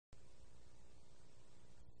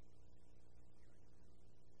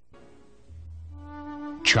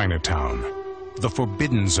Chinatown, the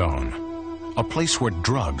forbidden zone, a place where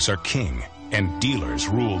drugs are king and dealers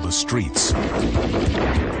rule the streets.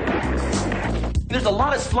 There's a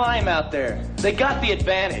lot of slime out there. They got the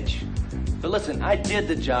advantage. But listen, I did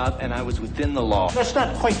the job and I was within the law. That's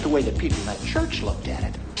not quite the way the people in that church looked at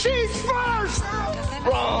it. She's first!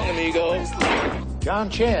 Wrong, amigo. John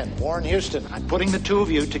Chen, Warren Houston, I'm putting the two of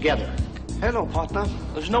you together. Hello, partner.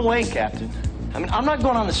 There's no way, Captain. I mean, I'm not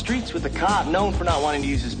going on the streets with a cop known for not wanting to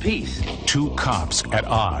use his piece. Two cops at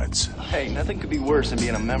odds. Hey, nothing could be worse than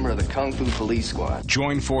being a member of the Kung Fu Police Squad.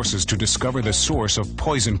 Join forces to discover the source of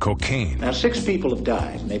poison cocaine. Now, 6 people have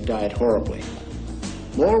died, and they've died horribly.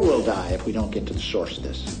 More will die if we don't get to the source of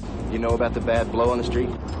this. You know about the bad blow on the street?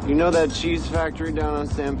 You know that cheese factory down on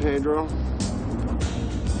San Pedro?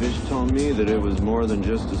 Fish told me that it was more than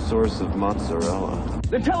just a source of mozzarella.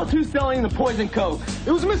 Then tell us who's selling the poison coke.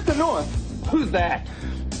 It was Mr. North. Who's that?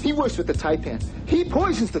 He works with the Taipan. He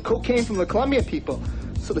poisons the cocaine from the Columbia people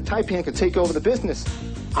so the Taipan can take over the business.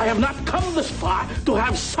 I have not come this far to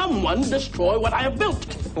have someone destroy what I have built.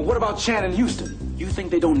 But what about Chan and Houston? You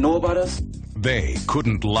think they don't know about us? They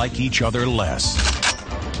couldn't like each other less.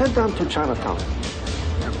 Head down to Chinatown.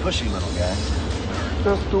 You're pushing, little guy.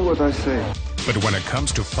 Just do what I say. But when it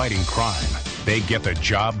comes to fighting crime, they get the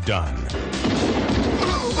job done.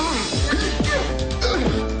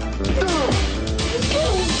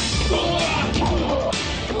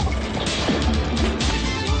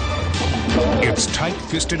 It's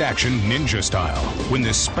tight-fisted action ninja style when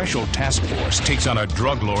this special task force takes on a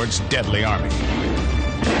drug lord's deadly army.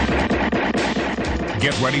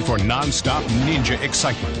 Get ready for non-stop ninja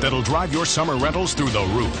excitement that'll drive your summer rentals through the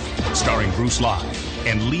roof. Starring Bruce Lee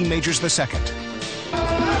and Lee Majors II.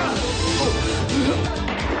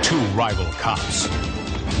 2 rival cops.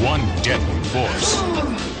 1 deadly force.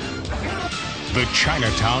 The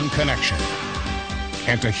Chinatown Connection.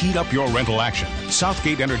 And to heat up your rental action,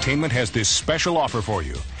 Southgate Entertainment has this special offer for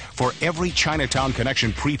you. For every Chinatown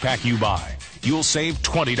Connection pre-pack you buy, you'll save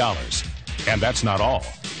 $20. And that's not all,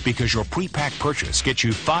 because your pre-pack purchase gets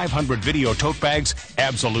you 500 video tote bags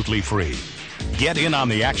absolutely free. Get in on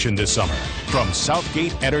the action this summer from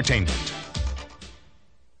Southgate Entertainment.